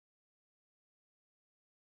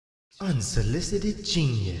Unsolicited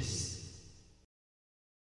Genius.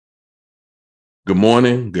 Good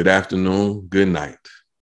morning, good afternoon, good night.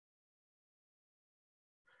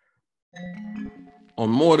 On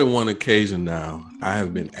more than one occasion now, I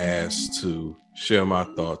have been asked to share my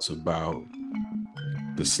thoughts about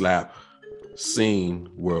the slap scene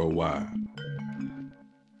worldwide.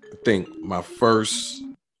 I think my first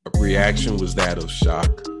reaction was that of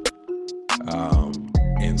shock.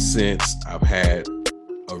 And since I've had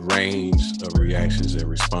a range of reactions and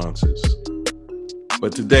responses.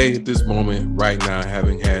 But today, at this moment, right now,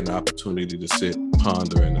 having had an opportunity to sit,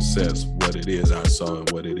 ponder, and assess what it is I saw and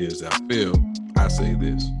what it is I feel, I say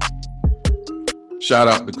this. Shout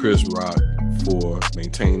out to Chris Rock for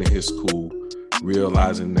maintaining his cool,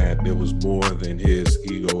 realizing that there was more than his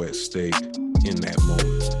ego at stake in that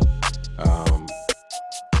moment.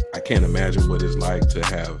 I can't imagine what it's like to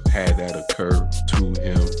have had that occur to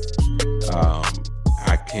him.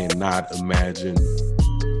 I cannot imagine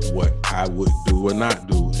what I would do or not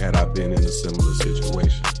do had I been in a similar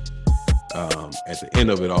situation. At the end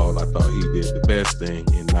of it all, I thought he did the best thing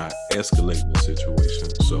in not escalating the situation.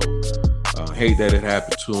 So hate that it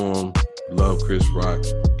happened to him. Love Chris Rock.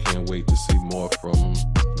 Can't wait to see more from him.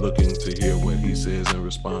 Looking to hear what he says in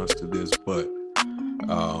response to this. But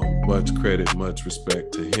much credit, much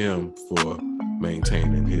respect to him for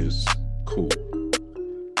maintaining his cool.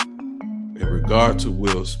 In regard to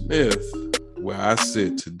Will Smith, where I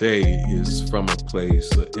sit today is from a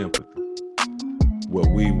place of empathy. What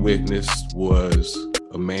we witnessed was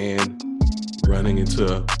a man running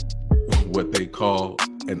into what they call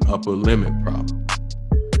an upper limit problem.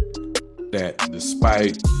 That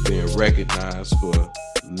despite being recognized for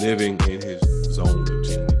living in his zone of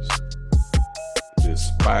genius,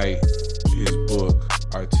 despite his book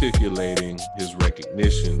articulating his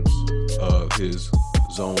recognitions of his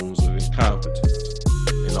zones of incompetence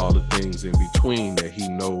and all the things in between that he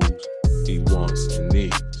knows he wants and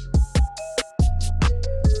needs.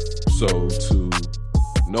 So to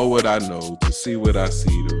know what I know, to see what I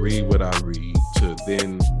see, to read what I read, to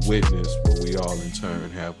then witness what we all in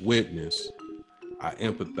turn have witnessed, I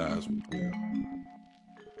empathize with Will.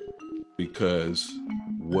 Because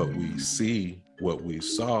what we see, what we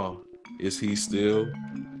saw, is he still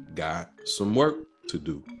got some work to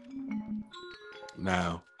do.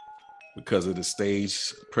 Now, because of the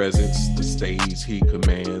stage presence, the stage he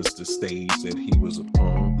commands, the stage that he was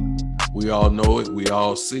upon, we all know it, we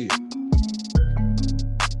all see it.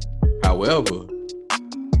 However,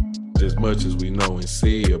 as much as we know and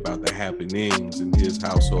see about the happenings in his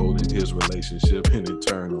household and his relationship and in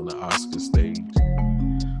turn on the Oscar stage,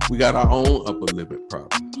 we got our own upper limit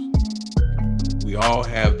problems. We all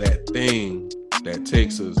have that thing that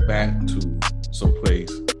takes us back to some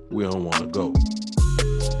place we don't want to go.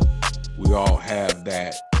 We all have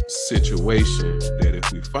that situation that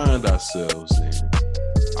if we find ourselves in,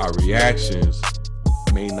 our reactions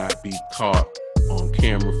may not be caught on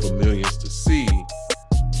camera for millions to see,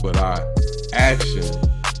 but our action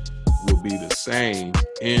will be the same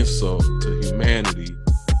insult to humanity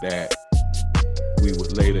that we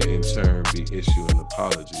would later in turn be issuing an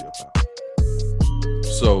apology about.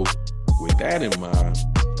 So with that in mind,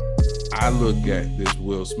 I look at this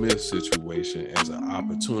Will Smith situation as an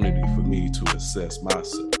opportunity for me to assess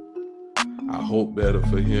myself. I hope better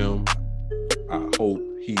for him. I hope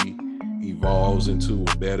he evolves into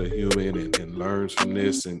a better human and learns from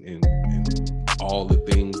this and all the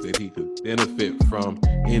things that he could benefit from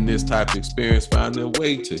in this type of experience find their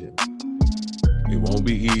way to him. It won't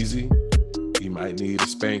be easy. He might need a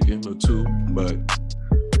spanking or two, but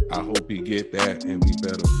I hope he get that and be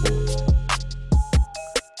better for it.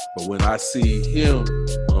 But when I see him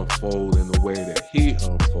unfold in the way that he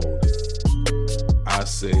unfolded, I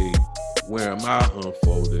say, where am I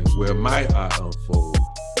unfolding? Where might I unfold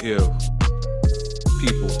if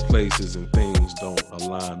people, places, and things don't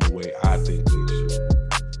align the way I think they should?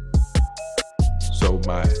 So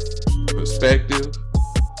my perspective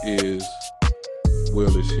is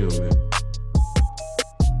Will is human.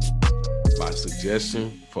 My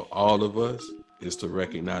suggestion for all of us is to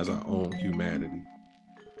recognize our own humanity.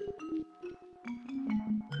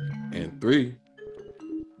 And 3,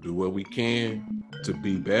 do what we can to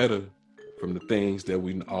be better from the things that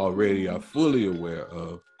we already are fully aware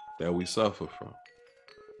of that we suffer from.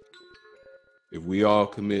 If we all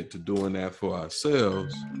commit to doing that for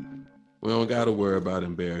ourselves, we don't got to worry about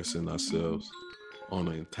embarrassing ourselves on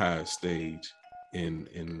the entire stage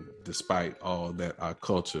in despite all that our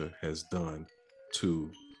culture has done to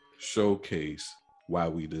showcase why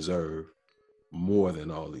we deserve more than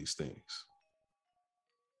all these things.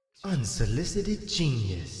 Unsolicited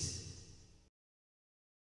Genius.